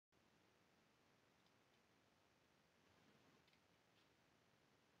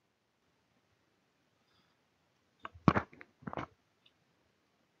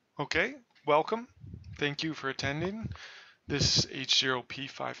Okay, welcome. Thank you for attending this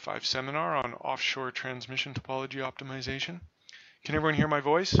H0P55 seminar on offshore transmission topology optimization. Can everyone hear my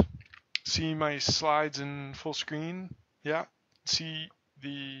voice? See my slides in full screen? Yeah? See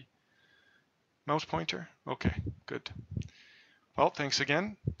the mouse pointer? Okay, good. Well, thanks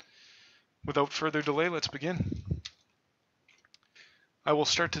again. Without further delay, let's begin. I will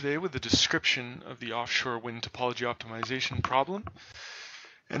start today with a description of the offshore wind topology optimization problem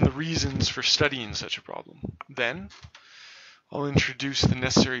and the reasons for studying such a problem. Then, I'll introduce the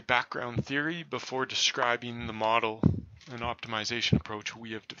necessary background theory before describing the model and optimization approach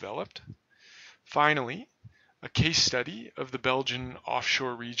we have developed. Finally, a case study of the Belgian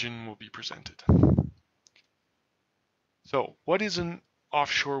offshore region will be presented. So, what is an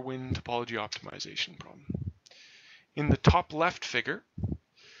offshore wind topology optimization problem? In the top left figure,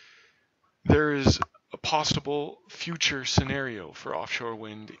 there is a possible future scenario for offshore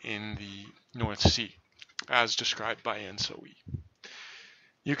wind in the North Sea, as described by ENSOE.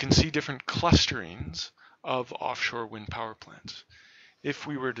 You can see different clusterings of offshore wind power plants. If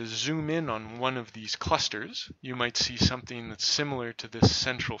we were to zoom in on one of these clusters, you might see something that's similar to this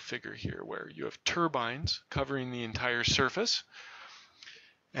central figure here, where you have turbines covering the entire surface,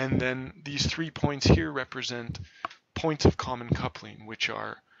 and then these 3 points here represent points of common coupling, which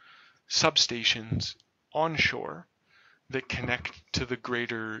are substations onshore that connect to the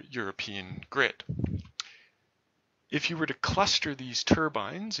greater European grid. If you were to cluster these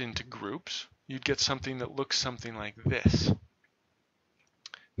turbines into groups, you'd get something that looks something like this.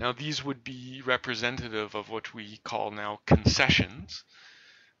 Now, these would be representative of what we call now concessions,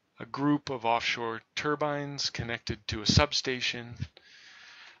 a group of offshore turbines connected to a substation,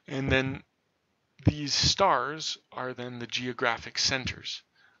 and then these stars are then the geographic centers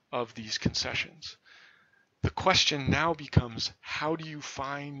of these concessions. The question now becomes, how do you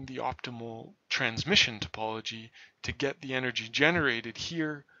find the optimal transmission topology to get the energy generated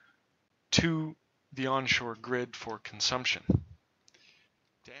here to the onshore grid for consumption?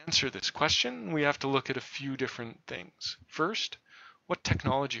 To answer this question, we have to look at a few different things. First, what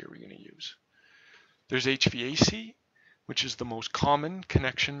technology are we going to use? There's HVAC, which is the most common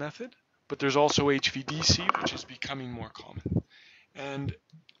connection method, but there's also HVDC, which is becoming more common. And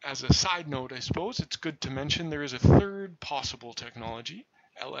as a side note, I suppose it's good to mention there is a third possible technology,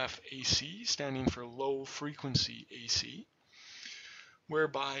 LFAC, standing for low frequency AC,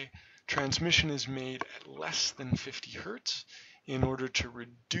 whereby transmission is made at less than 50 hertz in order to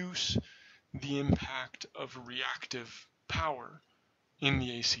reduce the impact of reactive power in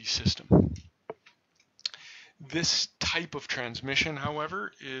the AC system. This type of transmission,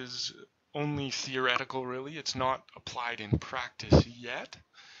 however, is only theoretical, really. It's not applied in practice yet.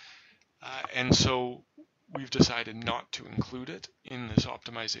 And so we've decided not to include it in this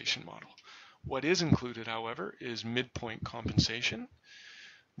optimization model. What is included, however, is midpoint compensation.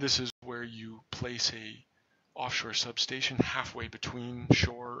 This is where you place a offshore substation halfway between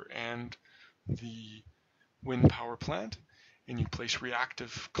shore and the wind power plant, and you place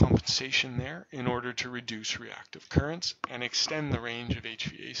reactive compensation there in order to reduce reactive currents and extend the range of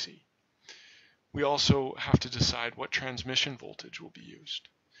HVAC. We also have to decide what transmission voltage will be used.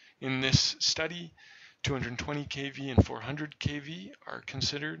 In this study, 220 kV and 400 kV are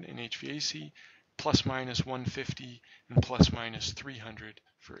considered in HVAC, plus minus 150 and plus minus 300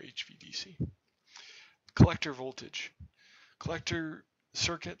 for HVDC. Collector voltage. Collector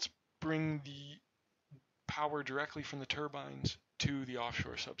circuits bring the power directly from the turbines to the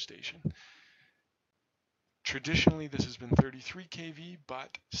offshore substation. Traditionally, this has been 33 kV,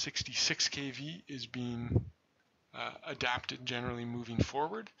 but 66 kV is being adapted generally moving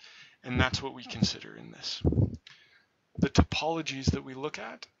forward, and that's what we consider in this. The topologies that we look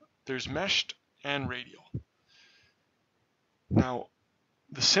at, there's meshed and radial. Now,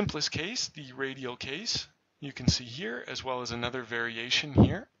 the simplest case, the radial case, you can see here, as well as another variation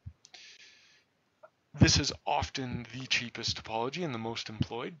here. This is often the cheapest topology and the most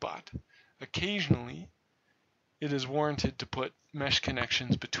employed, but occasionally it is warranted to put mesh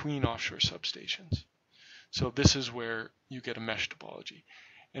connections between offshore substations. So this is where you get a mesh topology.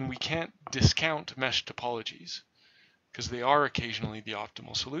 And we can't discount mesh topologies because they are occasionally the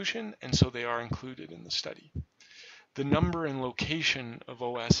optimal solution, and so they are included in the study. The number and location of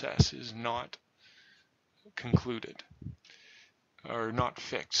OSS is not concluded, or not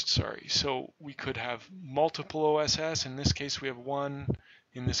fixed, sorry. So we could have multiple OSS. In this case, we have one.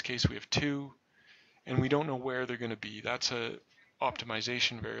 In this case, we have two. And we don't know where they're going to be. That's an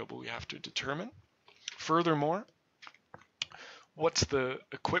optimization variable we have to determine. Furthermore, what's the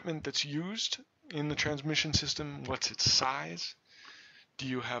equipment that's used in the transmission system? What's its size? Do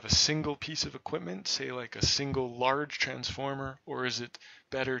you have a single piece of equipment, say like a single large transformer, or is it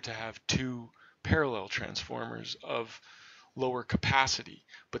better to have two parallel transformers of lower capacity?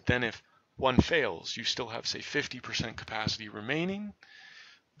 But then if one fails, you still have, say, 50% capacity remaining.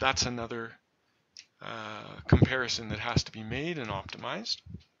 That's another comparison that has to be made and optimized.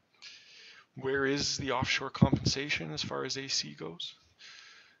 Where is the offshore compensation as far as AC goes?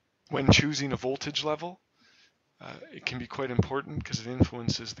 When choosing a voltage level, it can be quite important because it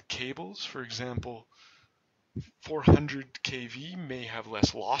influences the cables. For example, 400 kV may have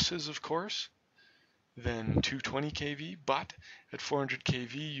less losses, of course, than 220 kV, but at 400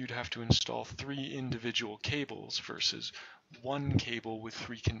 kV you'd have to install 3 individual cables versus one cable with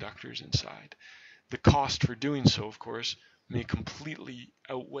 3 conductors inside. The cost for doing so, of course, may completely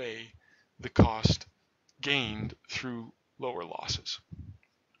outweigh the cost gained through lower losses.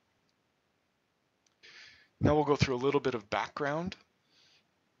 Now we'll go through a little bit of background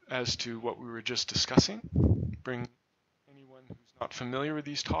as to what we were just discussing. Bring anyone who's not familiar with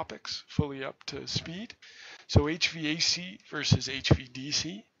these topics fully up to speed. So HVAC versus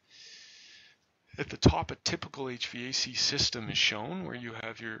HVDC. At the top, a typical HVAC system is shown where you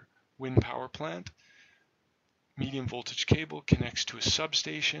have your wind power plant. Medium voltage cable connects to a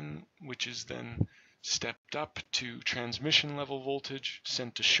substation, which is then stepped up to transmission level voltage,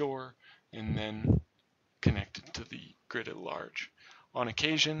 sent to shore, and then connected to the grid at large. On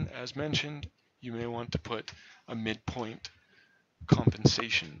occasion, as mentioned, you may want to put a midpoint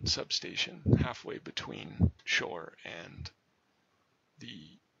compensation substation halfway between shore and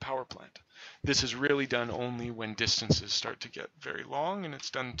the power plant. This is really done only when distances start to get very long, and it's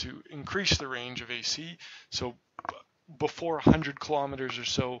done to increase the range of AC. So before 100 kilometers or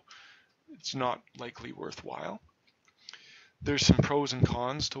so, it's not likely worthwhile. There's some pros and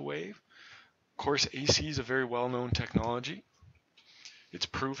cons to wave. Of course, AC is a very well-known technology. It's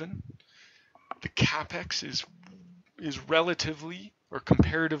proven. The capex is relatively or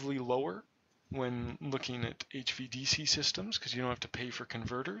comparatively lower when looking at HVDC systems because you don't have to pay for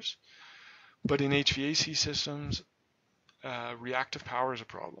converters. But in HVAC systems, reactive power is a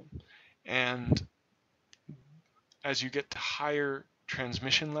problem. And as you get to higher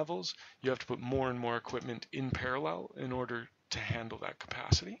transmission levels, you have to put more and more equipment in parallel in order to handle that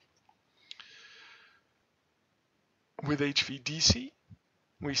capacity. With HVDC,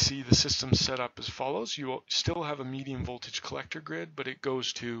 we see the system set up as follows. You still have a medium voltage collector grid, but it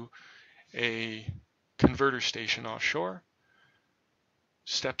goes to a converter station offshore,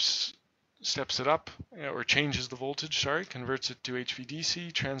 steps it up, or changes the voltage, converts it to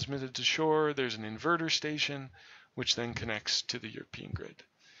HVDC, transmitted to shore. There's an inverter station, which then connects to the European grid.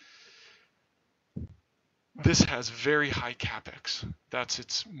 This has very high capex. That's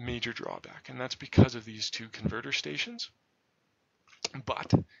its major drawback, and that's because of these two converter stations.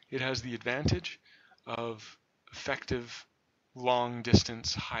 But it has the advantage of effective long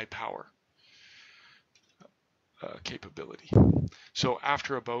distance high power capability. So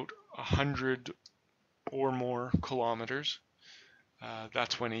after about 100 or more kilometers,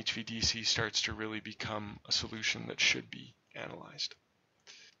 that's when HVDC starts to really become a solution that should be analyzed.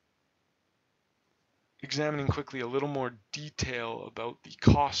 Examining quickly a little more detail about the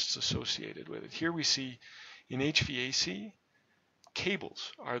costs associated with it. Here we see in HVAC,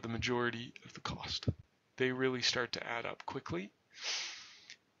 cables are the majority of the cost. They really start to add up quickly.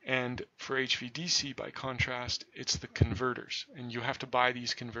 And for HVDC, by contrast, it's the converters. And you have to buy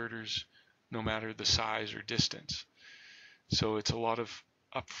these converters no matter the size or distance. So it's a lot of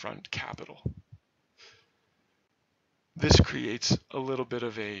upfront capital. This creates a little bit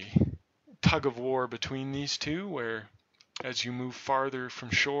of a tug of war between these two, where as you move farther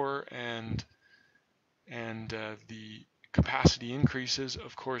from shore and the capacity increases,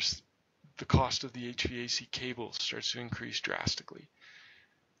 of course, the cost of the HVAC cable starts to increase drastically.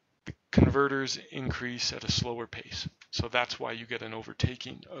 The converters increase at a slower pace, so that's why you get an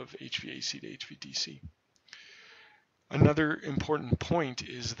overtaking of HVAC to HVDC. Another important point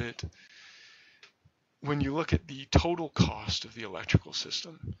is that when you look at the total cost of the electrical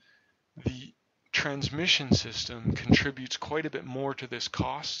system, the transmission system contributes quite a bit more to this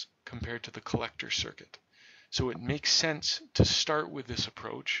cost compared to the collector circuit. So it makes sense to start with this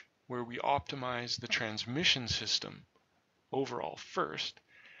approach where we optimize the transmission system overall first,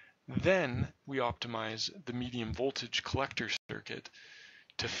 then we optimize the medium voltage collector circuit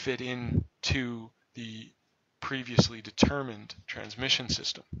to fit into the previously determined transmission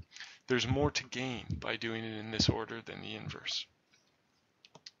system. There's more to gain by doing it in this order than the inverse.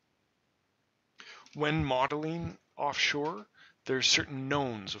 When modeling offshore, there's certain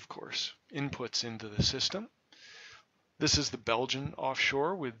knowns, of course, inputs into the system. This is the Belgian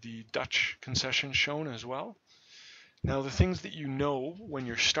offshore with the Dutch concession shown as well. Now, the things that you know when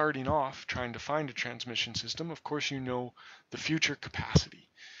you're starting off trying to find a transmission system, of course, you know the future capacity.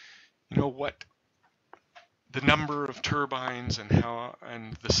 You know what the number of turbines and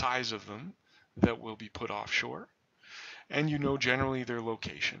the size of them that will be put offshore. And you know generally their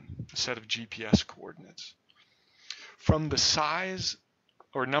location, a set of GPS coordinates. From the size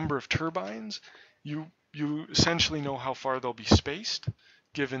or number of turbines, you essentially know how far they'll be spaced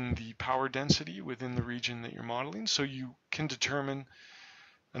given the power density within the region that you're modeling, so you can determine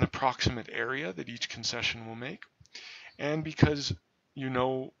an approximate area that each concession will make. And because you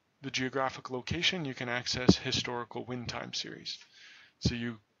know the geographic location, you can access historical wind time series. So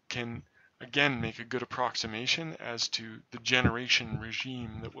you can, again, make a good approximation as to the generation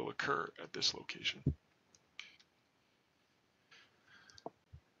regime that will occur at this location.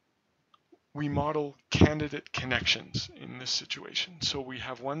 We model candidate connections in this situation. So we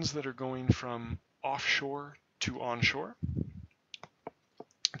have ones that are going from offshore to onshore.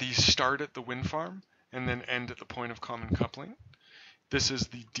 These start at the wind farm and then end at the point of common coupling. This is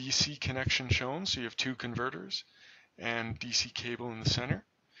the DC connection shown, so you have two converters and DC cable in the center.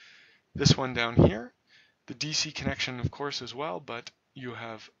 This one down here, the DC connection of course as well, but you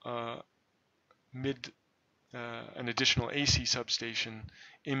have an additional AC substation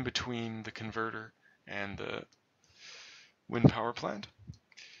in between the converter and the wind power plant.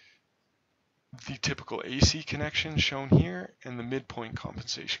 The typical AC connection shown here and the midpoint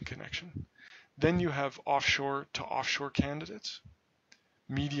compensation connection. Then you have offshore to offshore candidates.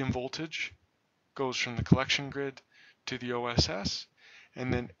 Medium voltage goes from the collection grid to the OSS,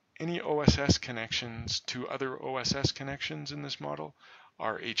 and then any OSS connections to other OSS connections in this model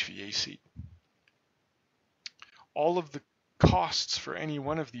are HVAC. All of the costs for any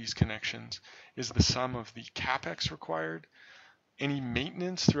one of these connections is the sum of the capex required, any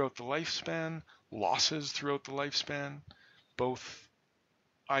maintenance throughout the lifespan, losses throughout the lifespan, both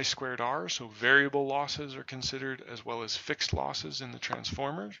I squared R, so variable losses are considered, as well as fixed losses in the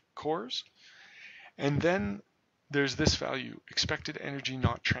transformer cores. And then there's this value, expected energy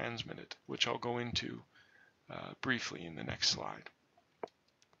not transmitted, which I'll go into briefly in the next slide.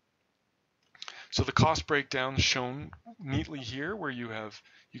 So the cost breakdown is shown neatly here, where you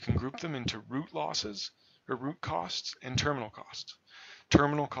can group them into root losses or root costs and terminal costs.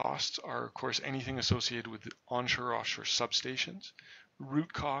 Terminal costs are of course anything associated with the onshore or offshore substations.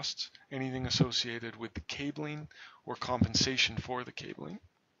 Root costs, anything associated with the cabling or compensation for the cabling.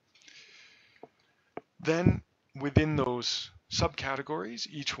 Then within those subcategories,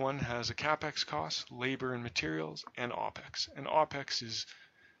 each one has a capex cost, labor and materials, and OPEX. And OPEX is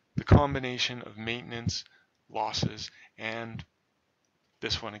the combination of maintenance, losses, and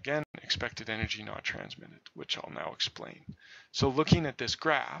this one again, expected energy not transmitted, which I'll now explain. So looking at this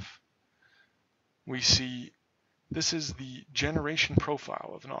graph, we see this is the generation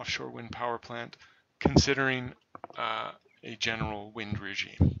profile of an offshore wind power plant considering a general wind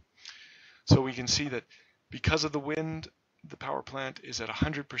regime. So we can see that because of the wind, the power plant is at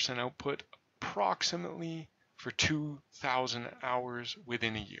 100% output approximately for 2,000 hours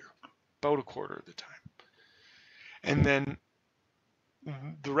within a year, about a quarter of the time. And then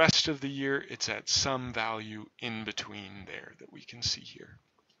the rest of the year, it's at some value in between there that we can see here,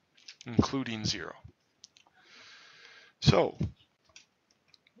 including 0. So,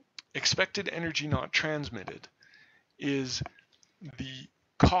 expected energy not transmitted is the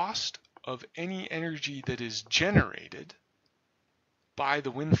cost of any energy that is generated by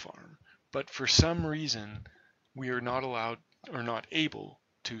the wind farm, but for some reason we are not allowed or not able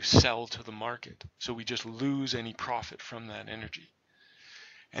to sell to the market. So we just lose any profit from that energy.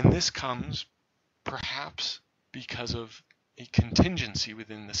 And this comes perhaps because of a contingency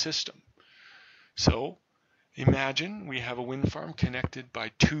within the system. So imagine we have a wind farm connected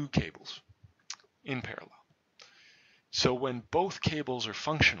by 2 cables in parallel. So when both cables are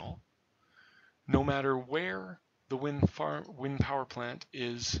functional, no matter where the wind power plant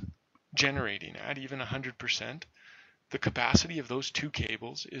is generating at, even 100%, the capacity of those 2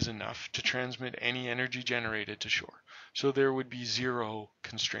 cables is enough to transmit any energy generated to shore. So there would be 0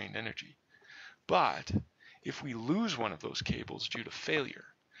 constrained energy. But if we lose one of those cables due to failure,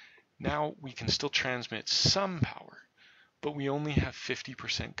 now we can still transmit some power, but we only have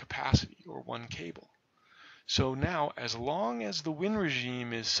 50% capacity, or 1 cable. So now, as long as the wind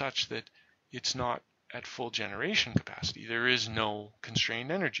regime is such that it's not at full generation capacity, there is no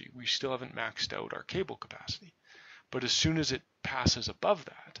constrained energy. We still haven't maxed out our cable capacity. But as soon as it passes above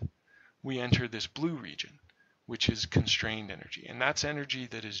that, we enter this blue region, which is constrained energy. And that's energy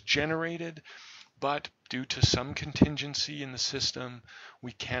that is generated but due to some contingency in the system,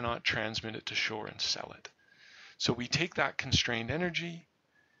 we cannot transmit it to shore and sell it. So we take that constrained energy,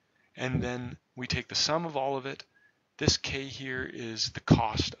 and then we take the sum of all of it. This K here is the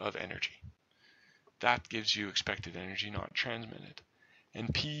cost of energy. That gives you expected energy not transmitted.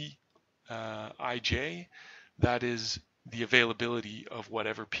 And Pij, that is the availability of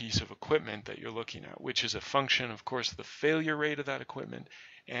whatever piece of equipment that you're looking at, which is a function, of course, of the failure rate of that equipment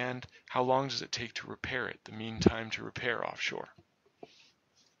and how long does it take to repair it, the mean time to repair offshore.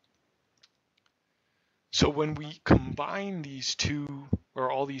 So when we combine these two,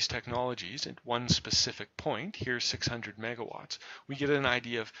 or all these technologies at one specific point, here's 600 megawatts, we get an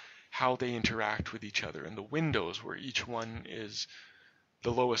idea of how they interact with each other and the windows where each one is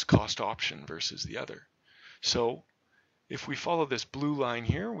the lowest cost option versus the other. So if we follow this blue line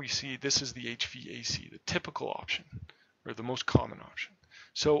here, we see this is the HVAC, the typical option, or the most common option.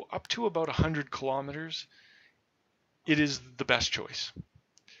 So up to about 100 kilometers, it is the best choice.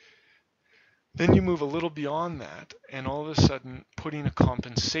 Then you move a little beyond that, and all of a sudden putting a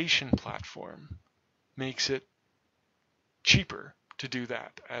compensation platform makes it cheaper to do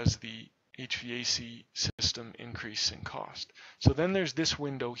that as the HVAC system increases in cost. So then there's this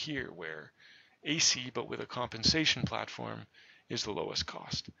window here where AC, but with a compensation platform, is the lowest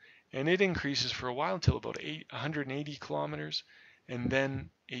cost. And it increases for a while until about 180 kilometers, and then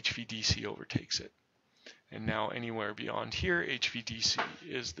HVDC overtakes it. And now anywhere beyond here, HVDC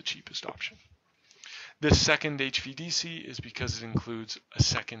is the cheapest option. This second HVDC is because it includes a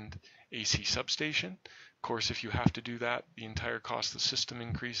second AC substation. Of course, if you have to do that, the entire cost of the system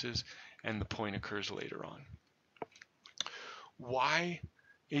increases and the point occurs later on. Why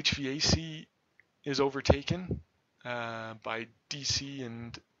HVAC is overtaken by DC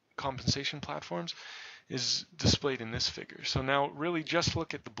and compensation platforms is displayed in this figure. So now really just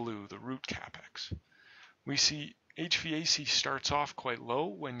look at the blue, the root capex. We see HVAC starts off quite low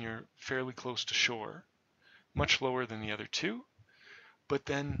when you're fairly close to shore, much lower than the other two, but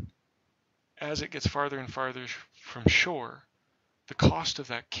then as it gets farther and farther from shore, the cost of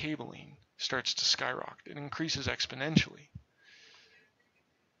that cabling starts to skyrocket. It increases exponentially.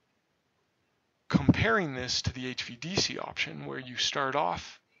 Comparing this to the HVDC option, where you start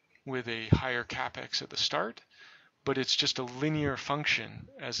off with a higher capex at the start, but it's just a linear function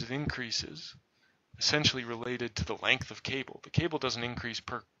as it increases, essentially related to the length of cable. The cable doesn't increase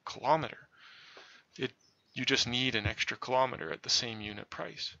per kilometer. You just need an extra kilometer at the same unit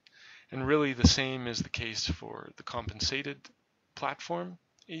price. And really the same is the case for the compensated platform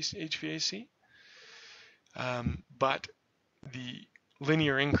HVAC. But the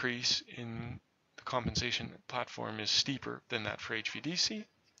linear increase in the compensation platform is steeper than that for HVDC.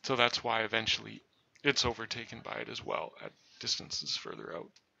 So that's why eventually it's overtaken by it as well at distances further out.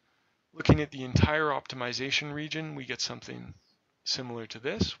 Looking at the entire optimization region, we get something similar to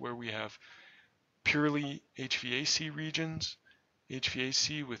this, where we have purely HVAC regions,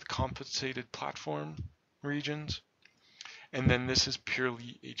 HVAC with compensated platform regions, and then this is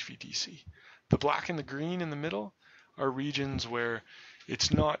purely HVDC. The black and the green in the middle are regions where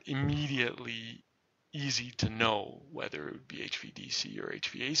it's not immediately easy to know whether it would be HVDC or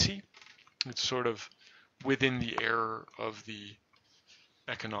HVAC. It's sort of within the error of the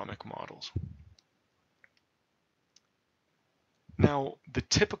economic models. Now, the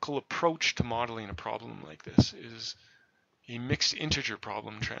typical approach to modeling a problem like this is a mixed integer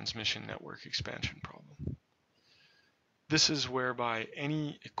problem transmission network expansion problem. This is whereby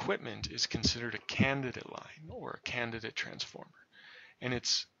any equipment is considered a candidate line or a candidate transformer, and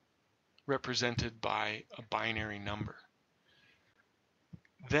it's represented by a binary number.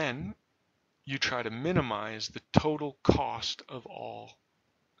 Then you try to minimize the total cost of all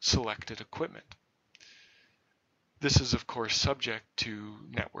selected equipment. This is, of course, subject to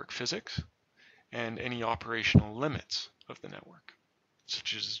network physics and any operational limits of the network,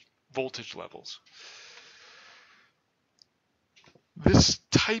 such as voltage levels. This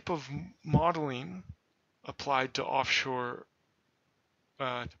type of modeling applied to offshore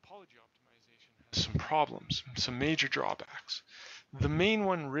topology optimization has some problems, some major drawbacks. The main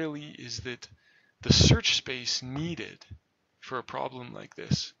one really is that the search space needed for a problem like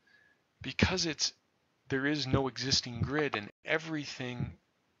this, because there is no existing grid and everything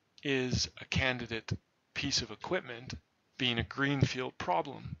is a candidate piece of equipment, being a greenfield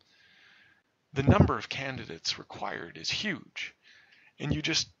problem, the number of candidates required is huge, and you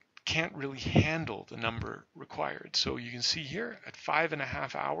just can't really handle the number required. So you can see here at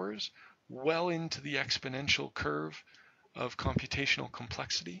 5.5 hours, well into the exponential curve of computational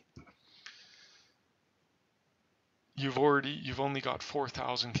complexity, you've only got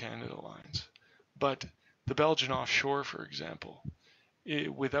 4,000 candidate lines. But the Belgian offshore, for example,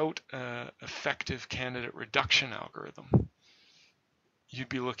 without an effective candidate reduction algorithm, you'd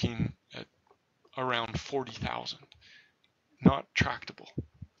be looking at around 40,000, not tractable.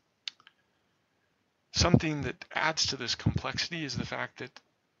 Something that adds to this complexity is the fact that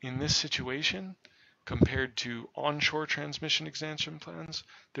in this situation, compared to onshore transmission expansion plans,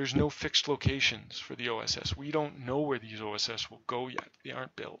 there's no fixed locations for the OSS. We don't know where these OSS will go yet. They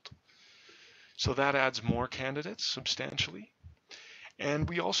aren't built. So that adds more candidates substantially. And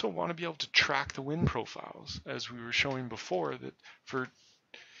we also want to be able to track the wind profiles, as we were showing before, that for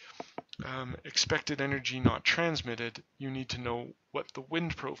expected energy not transmitted, you need to know what the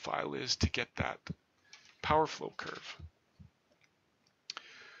wind profile is to get that power flow curve.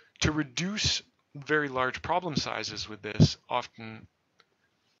 To reduce very large problem sizes with this, often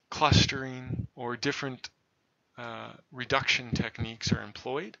clustering or different reduction techniques are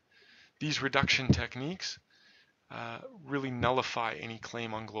employed. These reduction techniques really nullify any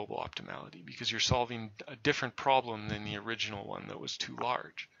claim on global optimality because you're solving a different problem than the original one that was too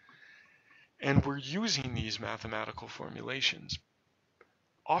large. And we're using these mathematical formulations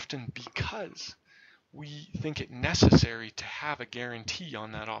often because we think it necessary to have a guarantee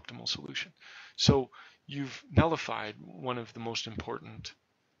on that optimal solution. So you've nullified one of the most important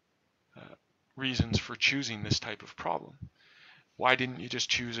reasons for choosing this type of problem. Why didn't you just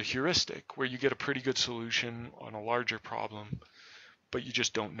choose a heuristic where you get a pretty good solution on a larger problem, but you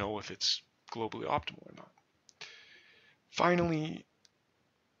just don't know if it's globally optimal or not? Finally,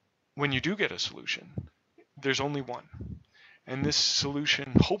 when you do get a solution, there's only one. And this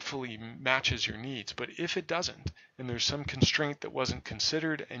solution hopefully matches your needs. But if it doesn't, and there's some constraint that wasn't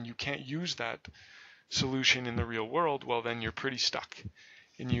considered and you can't use that solution in the real world, well, then you're pretty stuck.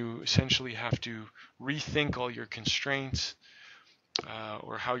 And you essentially have to rethink all your constraints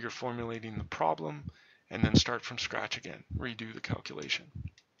or how you're formulating the problem, and then start from scratch again, redo the calculation.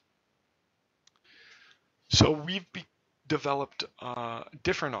 So we've developed a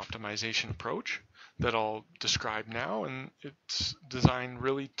different optimization approach that I'll describe now, and it's designed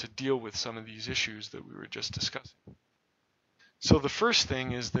really to deal with some of these issues that we were just discussing. So the first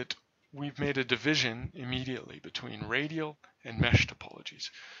thing is that we've made a division immediately between radial and mesh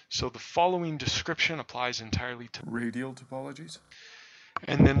topologies. So the following description applies entirely to radial topologies,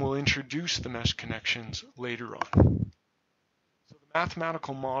 and then we'll introduce the mesh connections later on. So the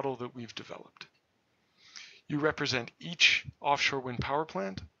mathematical model that we've developed, you represent each offshore wind power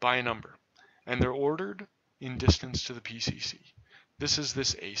plant by a number, and they're ordered in distance to the PCC. This is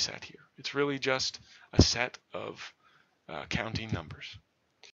this A set here. It's really just a set of counting numbers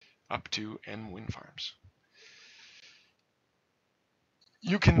up to n wind farms.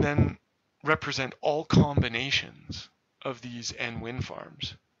 You can then represent all combinations of these n wind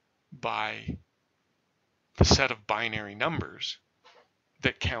farms by the set of binary numbers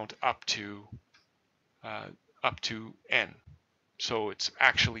that count up to n. So it's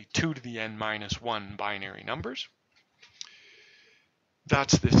actually 2 to the n minus 1 binary numbers.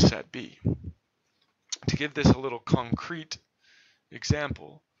 That's this set B. To give this a little concrete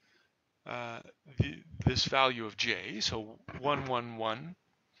example, this value of j, so 111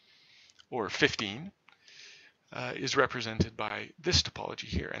 or 15, is represented by this topology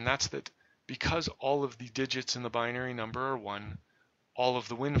here, and that's that because all of the digits in the binary number are 1, all of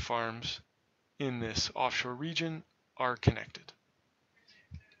the wind farms in this offshore region are connected.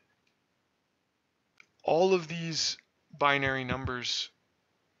 All of these binary numbers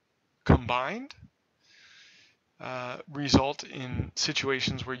combined result in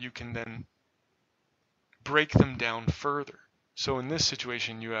situations where you can then break them down further. So in this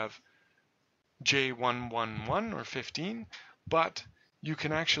situation, you have J111 or 15, but you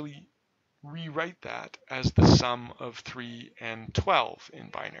can actually rewrite that as the sum of 3 and 12 in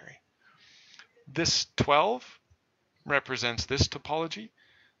binary. This 12 represents this topology.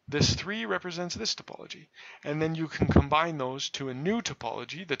 This 3 represents this topology. And then you can combine those to a new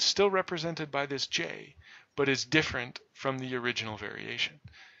topology that's still represented by this J, but is different from the original variation.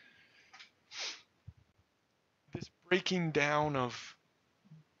 This breaking down of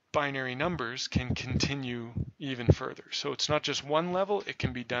binary numbers can continue even further. So it's not just one level, it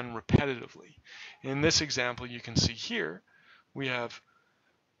can be done repetitively. In this example, you can see here, we have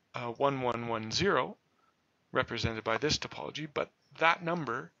 1110 represented by this topology, but that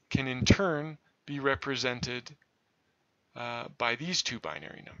number can in turn be represented by these two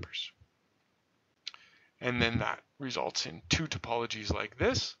binary numbers. And then that results in two topologies like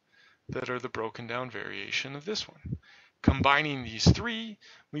this that are the broken down variation of this one. Combining these three,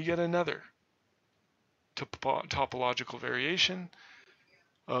 we get another topological variation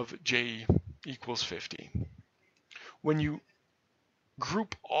of J equals 50. When you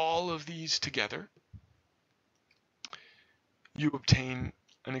group all of these together, you obtain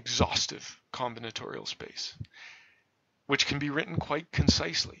an exhaustive combinatorial space, which can be written quite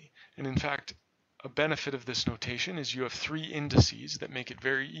concisely. And in fact, a benefit of this notation is you have 3 indices that make it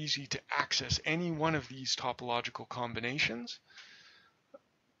very easy to access any one of these topological combinations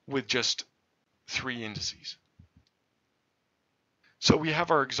with just 3 indices. So we have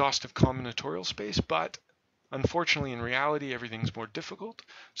our exhaustive combinatorial space, but unfortunately in reality everything's more difficult.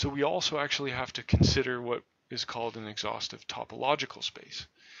 So we also actually have to consider what is called an exhaustive topological space.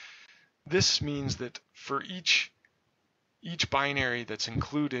 This means that for each binary that's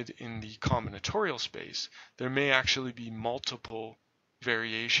included in the combinatorial space, there may actually be multiple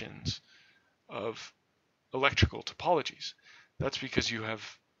variations of electrical topologies. That's because you have,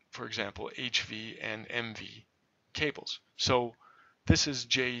 for example, HV and MV cables. So this is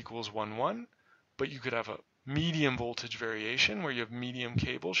J equals 1, 1, but you could have a medium voltage variation where you have medium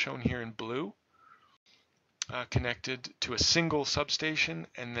cable shown here in blue, connected to a single substation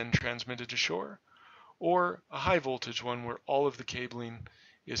and then transmitted to shore, or a high voltage one where all of the cabling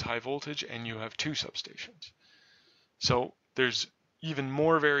is high voltage and you have 2 substations. So there's even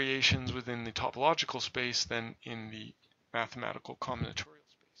more variations within the topological space than in the mathematical combinatorial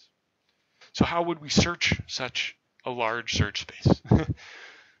space. So how would we search such a large search space?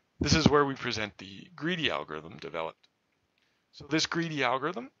 This is where we present the greedy algorithm developed. So this greedy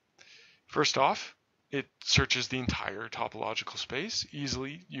algorithm, first off, it searches the entire topological space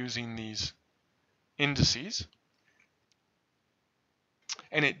easily using these indices.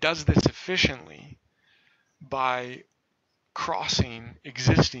 And it does this efficiently by crossing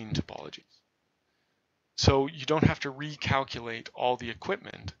existing topologies. So you don't have to recalculate all the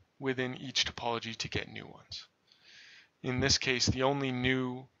equipment within each topology to get new ones. In this case, the only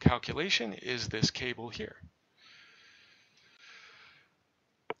new calculation is this cable here.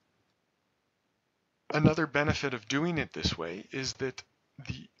 Another benefit of doing it this way is that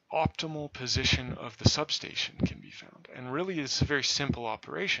the optimal position of the substation can be found. And really it's a very simple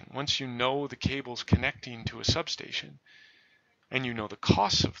operation. Once you know the cables connecting to a substation and you know the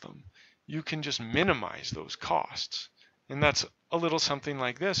costs of them, you can just minimize those costs. And that's a little something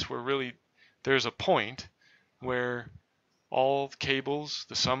like this, where really there's a point where all cables,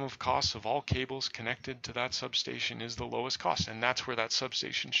 the sum of costs of all cables connected to that substation is the lowest cost, and that's where that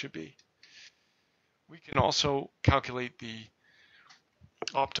substation should be. We can also calculate the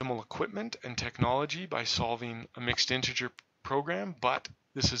optimal equipment and technology by solving a mixed integer program, but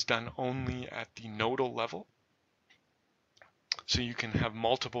this is done only at the nodal level. So you can have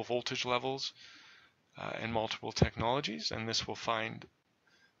multiple voltage levels and multiple technologies, and this will find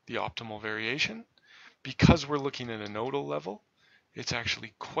the optimal variation. Because we're looking at a nodal level, it's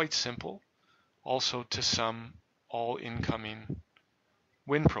actually quite simple also to sum all incoming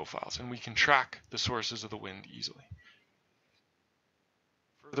wind profiles, and we can track the sources of the wind easily.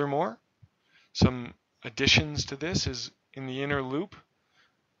 Furthermore, some additions to this is in the inner loop,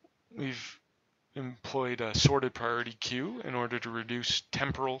 we've employed a sorted priority queue in order to reduce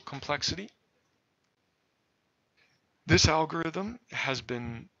temporal complexity. This algorithm has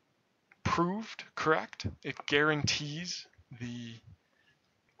been proved correct. It guarantees the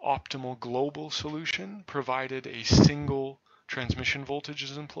optimal global solution provided a single transmission voltage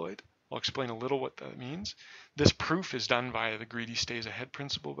is employed. I'll explain a little what that means. This proof is done via the greedy stays ahead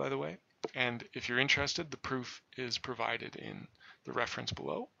principle, by the way. And if you're interested, the proof is provided in the reference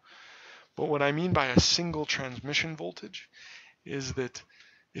below. But what I mean by a single transmission voltage is that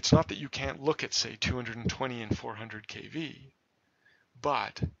it's not that you can't look at, say, 220 and 400 kV,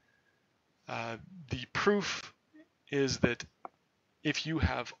 but the proof is that if you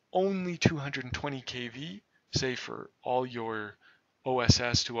have only 220 kV, say for all your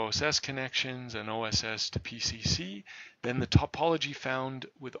OSS to OSS connections and OSS to PCC, then the topology found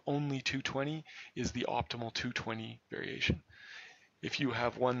with only 220 is the optimal 220 variation. If you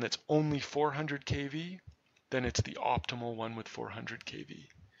have one that's only 400 kV, then it's the optimal one with 400 kV.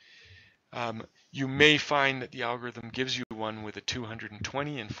 You may find that the algorithm gives you one with a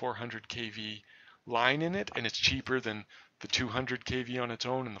 220 and 400 kV line in it, and it's cheaper than the 200 kV on its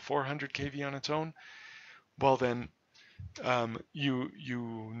own and the 400 kV on its own. Well then,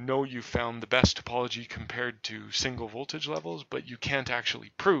 you know you found the best topology compared to single voltage levels, but you can't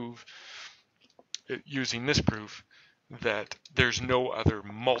actually prove, using this proof, that there's no other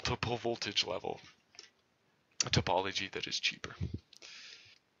multiple voltage level topology that is cheaper.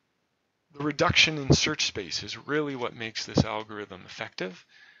 The reduction in search space is really what makes this algorithm effective.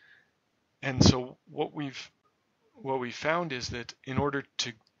 And so what we've found is that in order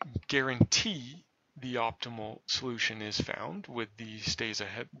to guarantee the optimal solution is found with the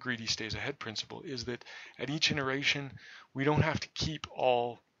greedy stays ahead principle is that at each iteration, we don't have to keep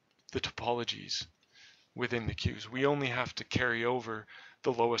all the topologies within the queues. We only have to carry over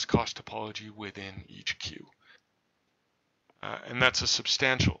the lowest cost topology within each queue. And that's a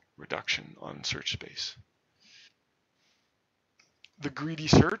substantial reduction on search space. The greedy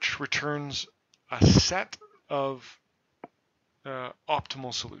search returns a set of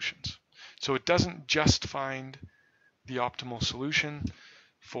optimal solutions. So it doesn't just find the optimal solution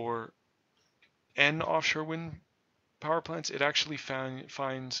for n offshore wind power plants. It actually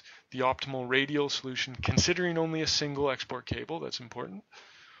finds the optimal radial solution, considering only a single export cable. That's important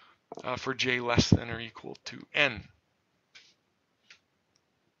for j less than or equal to n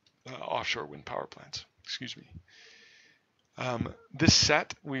offshore wind power plants. Excuse me. This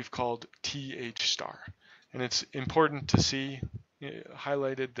set we've called TH star, and it's important to see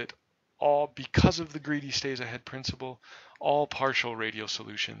highlighted that because of the greedy stays ahead principle, all partial radial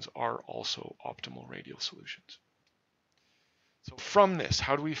solutions are also optimal radial solutions. So from this,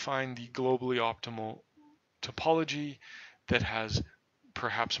 how do we find the globally optimal topology that has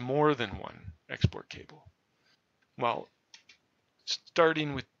perhaps more than one export cable? Well,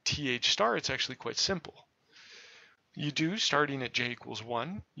 starting with TH star, it's actually quite simple. Starting at j equals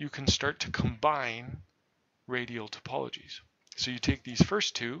 1, you can start to combine radial topologies. So you take these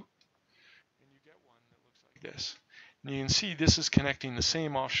first two, and you get one that looks like this. And you can see this is connecting the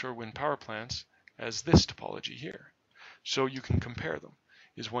same offshore wind power plants as this topology here. So you can compare them.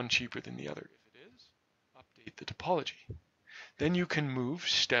 Is one cheaper than the other? If it is, update the topology. Then you can move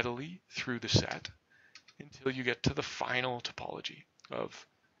steadily through the set until you get to the final topology of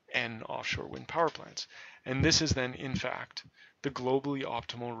n offshore wind power plants. And this is then, in fact, the globally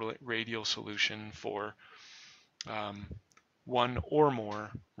optimal radial solution for one or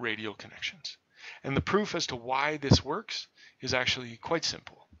more radial connections. And the proof as to why this works is actually quite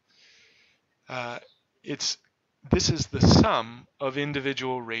simple. This is the sum of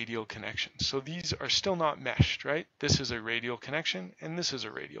individual radial connections. So these are still not meshed, right? This is a radial connection, and this is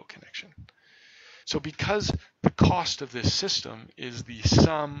a radial connection. So because the cost of this system is the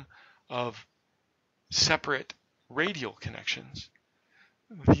sum of separate radial connections,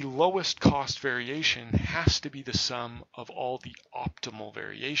 the lowest cost variation has to be the sum of all the optimal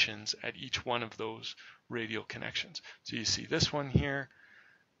variations at each one of those radial connections. So you see this one here,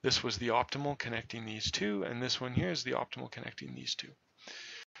 this was the optimal connecting these two, and this one here is the optimal connecting these two.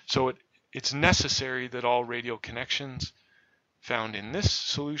 So it's necessary that all radial connections found in this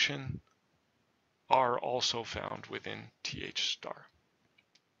solution are also found within TH star.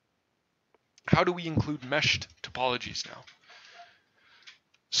 How do we include meshed topologies now?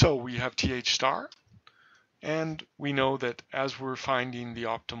 So we have TH star, and we know that as we're finding the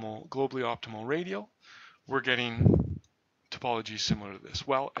globally optimal radial, we're getting topologies similar to this.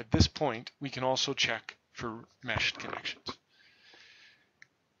 Well, at this point, we can also check for meshed connections.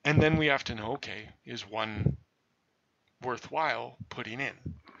 And then we have to know, okay, is one worthwhile putting in?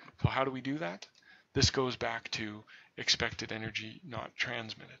 So how do we do that? This goes back to expected energy not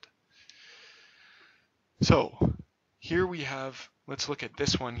transmitted. So here we have, let's look at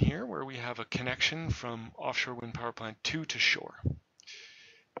this one here, where we have a connection from offshore wind power plant 2 to shore.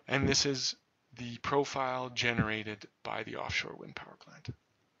 And this is the profile generated by the offshore wind power plant.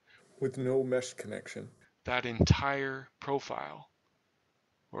 With no mesh connection. That entire profile,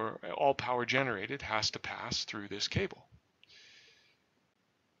 or all power generated, has to pass through this cable.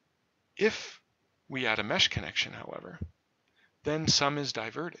 If we add a mesh connection, however, then some is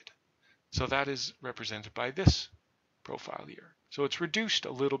diverted. So that is represented by this profile here. So it's reduced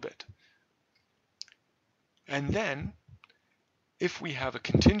a little bit. And then, if we have a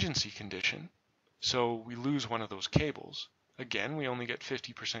contingency condition, so we lose one of those cables, again, we only get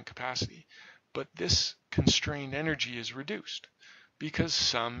 50% capacity. But this constrained energy is reduced because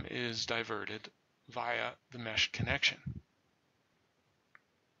some is diverted via the mesh connection.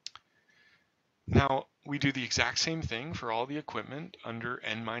 Now, we do the exact same thing for all the equipment under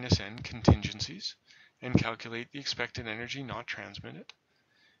n-n contingencies and calculate the expected energy not transmitted.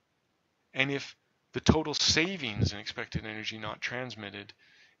 And if the total savings in expected energy not transmitted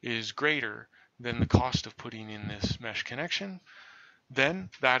is greater than the cost of putting in this mesh connection, then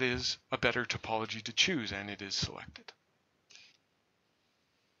that is a better topology to choose, and it is selected.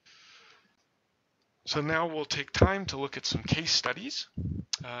 So now we'll take time to look at some case studies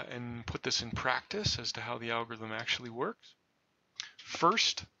and put this in practice as to how the algorithm actually works.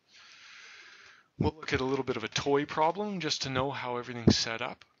 First, we'll look at a little bit of a toy problem just to know how everything's set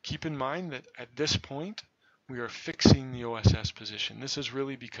up. Keep in mind that at this point, we are fixing the OSS position. This is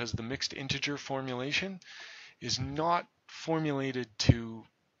really because the mixed integer formulation is not formulated to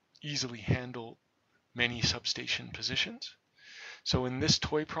easily handle many substation positions. So in this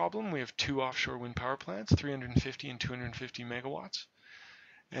toy problem, we have 2 offshore wind power plants, 350 and 250 megawatts,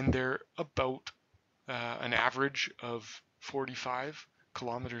 and they're about an average of 45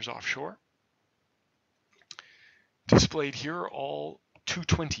 kilometers offshore. Displayed here are all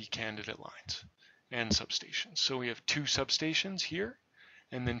 220 candidate lines and substations. So we have 2 substations here,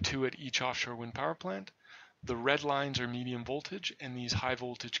 and then 2 at each offshore wind power plant. The red lines are medium voltage, and these high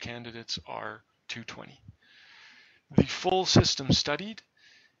voltage candidates are 220. The full system studied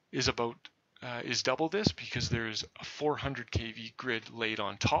is double this because there's a 400 kV grid laid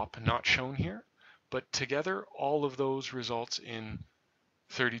on top, not shown here, but together all of those results in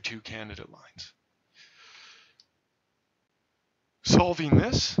 32 candidate lines. Solving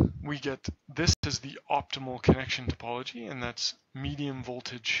this, we get this is the optimal connection topology, and that's medium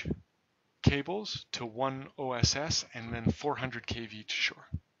voltage cables to 1 OSS and then 400 kV to shore.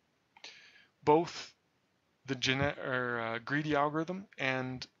 Both the greedy algorithm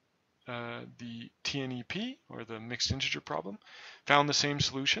and the TNEP, or the mixed integer problem, found the same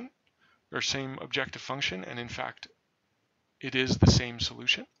solution or same objective function, and in fact it is the same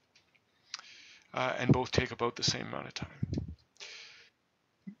solution, and both take about the same amount of time.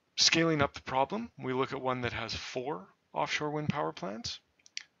 Scaling up the problem, we look at one that has 4 offshore wind power plants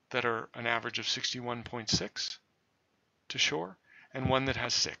that are an average of 61.6 to shore, and one that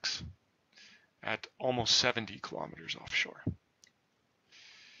has 6 at almost 70 kilometers offshore.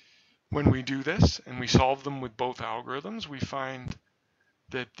 When we do this and we solve them with both algorithms, we find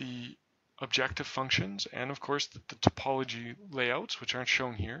that the objective functions and of course the topology layouts, which aren't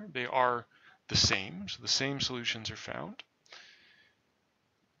shown here, they are the same, so the same solutions are found.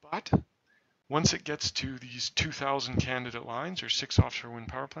 But once it gets to these 2,000 candidate lines, or 6 offshore wind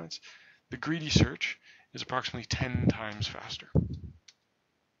power plants, the greedy search is approximately 10 times faster.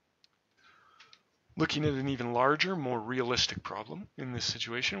 Looking at an even larger, more realistic problem in this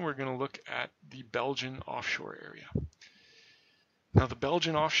situation, we're going to look at the Belgian offshore area. Now the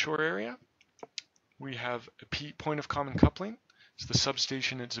Belgian offshore area, we have a point of common coupling. It's the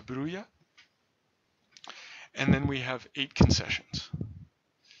substation at Zeebrugge. And then we have 8 concessions.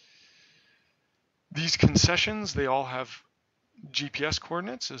 These concessions, they all have GPS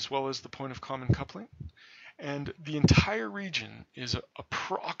coordinates as well as the point of common coupling. And the entire region is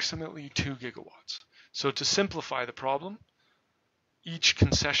approximately 2 gigawatts. So to simplify the problem, each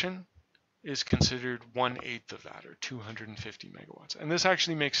concession is considered 1/8 of that, or 250 megawatts. And this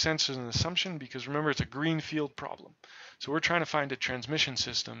actually makes sense as an assumption because remember, it's a greenfield problem. So we're trying to find a transmission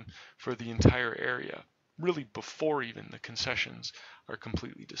system for the entire area, really before even the concessions are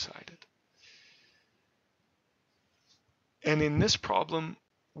completely decided. And in this problem,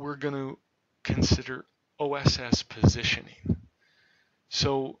 we're going to consider OSS positioning.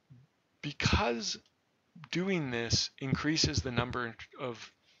 So because doing this increases the number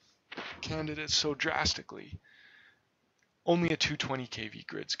of candidates so drastically, only a 220 kV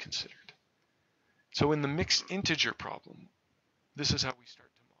grid is considered. So in the mixed integer problem, this is how we start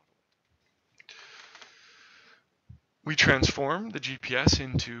to model it. We transform the GPS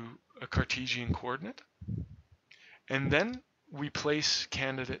into a Cartesian coordinate, and then we place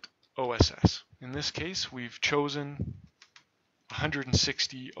candidate OSS. In this case, we've chosen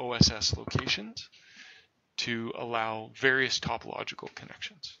 160 OSS locations to allow various topological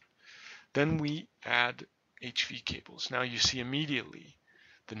connections. Then we add HV cables. Now you see immediately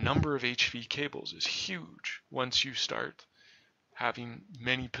the number of HV cables is huge once you start having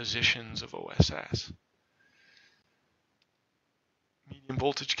many positions of OSS. Medium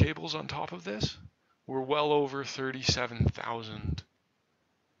voltage cables on top of this, we're well over 37,000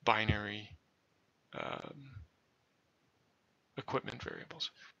 binary equipment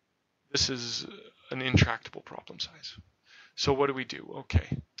variables. This is an intractable problem size. So what do we do?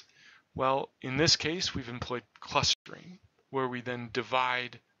 Okay. Well, in this case, we've employed clustering, where we then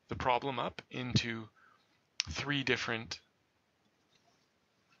divide the problem up into 3 different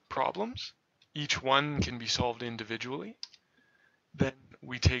problems. Each one can be solved individually. Then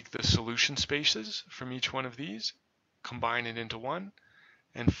we take the solution spaces from each one of these, combine it into one,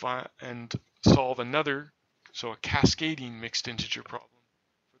 and solve another, so a cascading mixed integer problem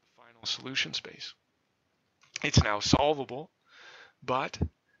for the final solution space. It's now solvable, but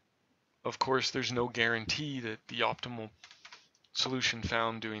of course there's no guarantee that the optimal solution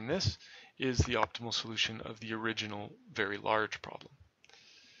found doing this is the optimal solution of the original very large problem.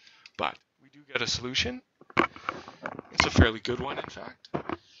 But we do get a solution. It's a fairly good one, in fact.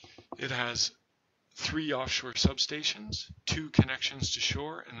 It has 3 offshore substations, 2 connections to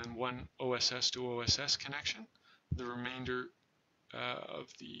shore, and then 1 OSS to OSS connection. The remainder of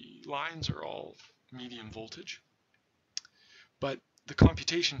the lines are all medium voltage. But the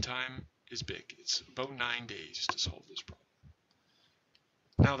computation time is big. It's about 9 days to solve this problem.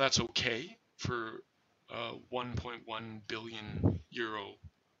 Now that's okay for a 1.1 billion euro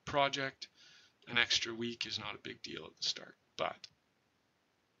project. An extra week is not a big deal at the start. But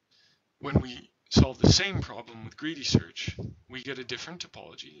when we solve the same problem with greedy search, we get a different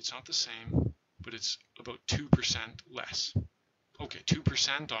topology. It's not the same, but it's about 2% less. Okay,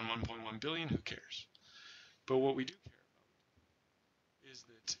 2% on 1.1 billion, who cares? But what we do care about is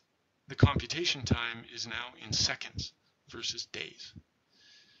that the computation time is now in seconds versus days.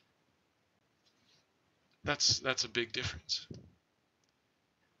 That's a big difference.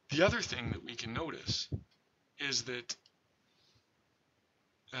 The other thing that we can notice is that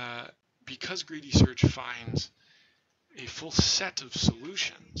because greedy search finds a full set of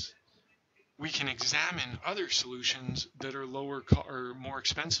solutions, we can examine other solutions that are lower or more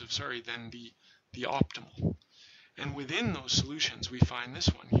expensive, than the optimal. And within those solutions, we find this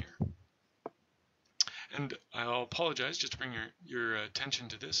one here. And I'll apologize, just to bring your attention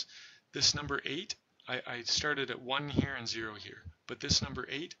to this. This number 8, I started at 1 here and 0 here. But this number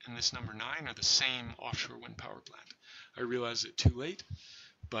 8 and this number 9 are the same offshore wind power plant. I realize it too late,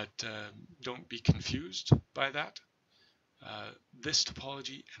 but don't be confused by that. This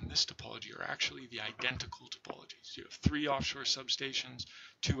topology and this topology are actually the identical topologies. You have 3 offshore substations,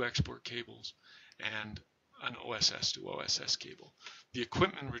 2 export cables, and an OSS to OSS cable. The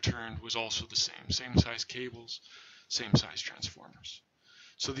equipment returned was also the same size cables, same size transformers.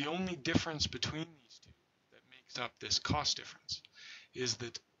 So the only difference between these two that makes up this cost difference is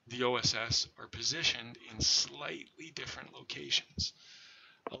that the OSS are positioned in slightly different locations,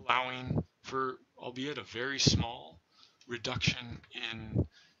 allowing for, albeit a very small, reduction in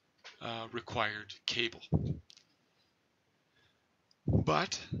required cable.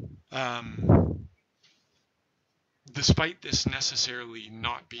 But despite this necessarily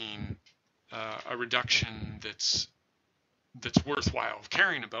not being a reduction that's worthwhile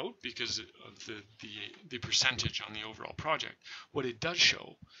caring about because of the percentage on the overall project, what it does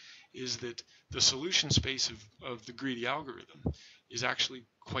show is that the solution space of the greedy algorithm is actually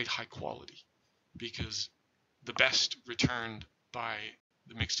quite high quality, because the best returned by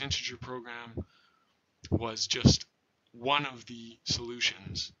the mixed integer program was just one of the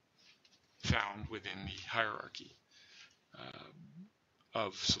solutions found within the hierarchy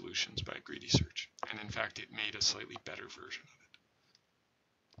of solutions by greedy search. And in fact, it made a slightly better version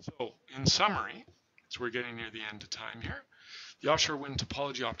of it. So in summary, as we're getting near the end of time here, the offshore wind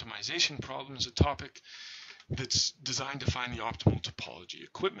topology optimization problem is a topic that's designed to find the optimal topology,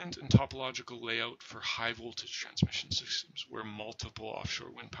 equipment, and topological layout for high voltage transmission systems where multiple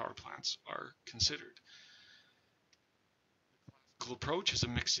offshore wind power plants are considered. The classical approach is a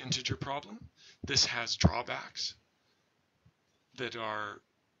mixed integer problem. This has drawbacks that are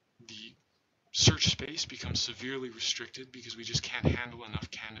the search space becomes severely restricted because we just can't handle enough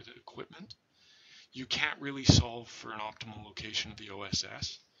candidate equipment. You can't really solve for an optimal location of the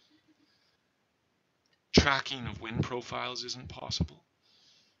OSS. Tracking of wind profiles isn't possible,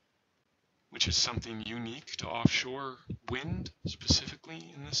 which is something unique to offshore wind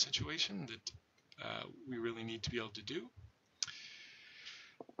specifically in this situation that we really need to be able to do.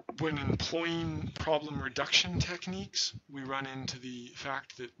 When employing problem reduction techniques, we run into the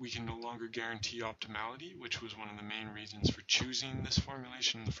fact that we can no longer guarantee optimality, which was one of the main reasons for choosing this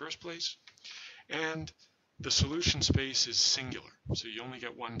formulation in the first place. And the solution space is singular, so you only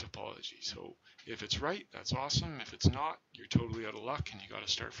get one topology. So if it's right, that's awesome. If it's not, you're totally out of luck and you got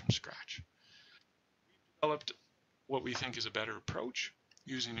to start from scratch. We've developed what we think is a better approach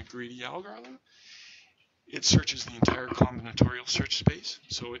using a greedy algorithm. It searches the entire combinatorial search space,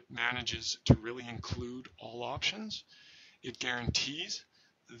 so it manages to really include all options. It guarantees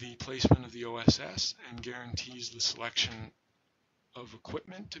the placement of the OSS and guarantees the selection of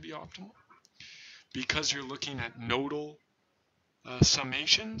equipment to be optimal. Because you're looking at nodal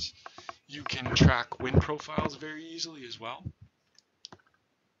summations, you can track wind profiles very easily as well.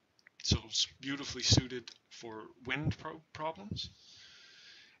 So it's beautifully suited for wind problems.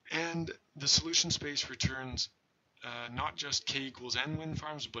 And the solution space returns not just k equals n wind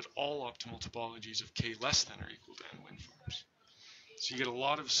farms, but all optimal topologies of k less than or equal to n wind farms. So you get a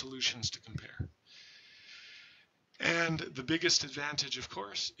lot of solutions to compare. And the biggest advantage, of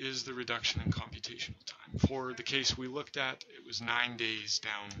course, is the reduction in computational time. For the case we looked at, it was 9 days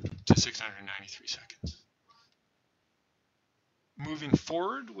down to 693 seconds. Moving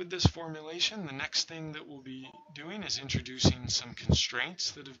forward with this formulation, the next thing that we'll be doing is introducing some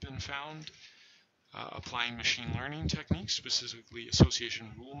constraints that have been found applying machine learning techniques, specifically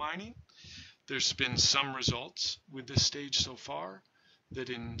association rule mining. There's been some results with this stage so far that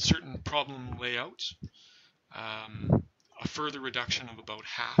in certain problem layouts, a further reduction of about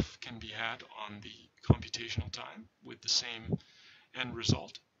half can be had on the computational time with the same end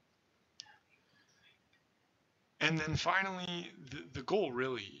result. And then finally, the goal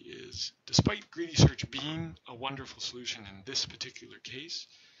really is, despite greedy search being a wonderful solution in this particular case,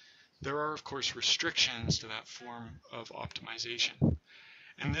 there are, of course, restrictions to that form of optimization.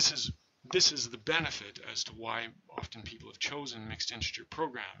 And this is the benefit as to why often people have chosen mixed integer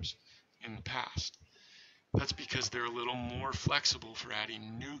programs in the past. That's because they're a little more flexible for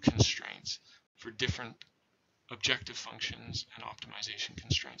adding new constraints for different objective functions and optimization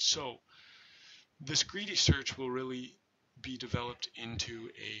constraints. So this greedy search will really be developed into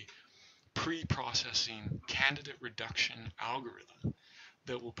a pre-processing candidate reduction algorithm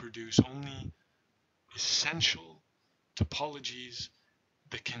that will produce only essential topologies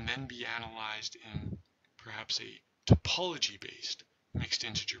that can then be analyzed in perhaps a topology-based mixed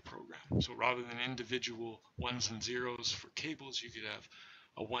integer program. So rather than individual ones and zeros for cables, you could have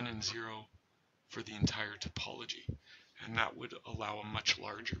a 1 and 0 for the entire topology. And that would allow a much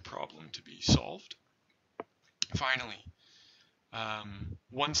larger problem to be solved. Finally,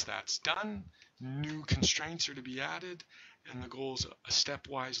 once that's done, new constraints are to be added, and the goal is a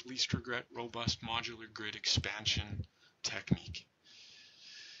stepwise, least regret, robust modular grid expansion technique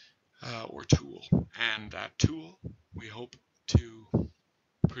or tool. And that tool, we hope to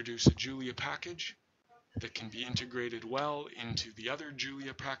produce a Julia package that can be integrated well into the other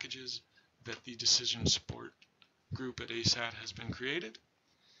Julia packages that the decision support group at ASAT has been creating,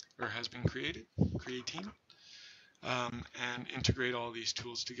 and integrate all these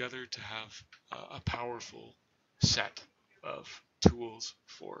tools together to have a powerful set of tools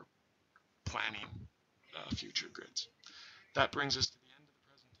for planning future grids. That brings us to the end of the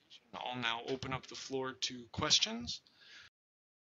presentation. I'll now open up the floor to questions.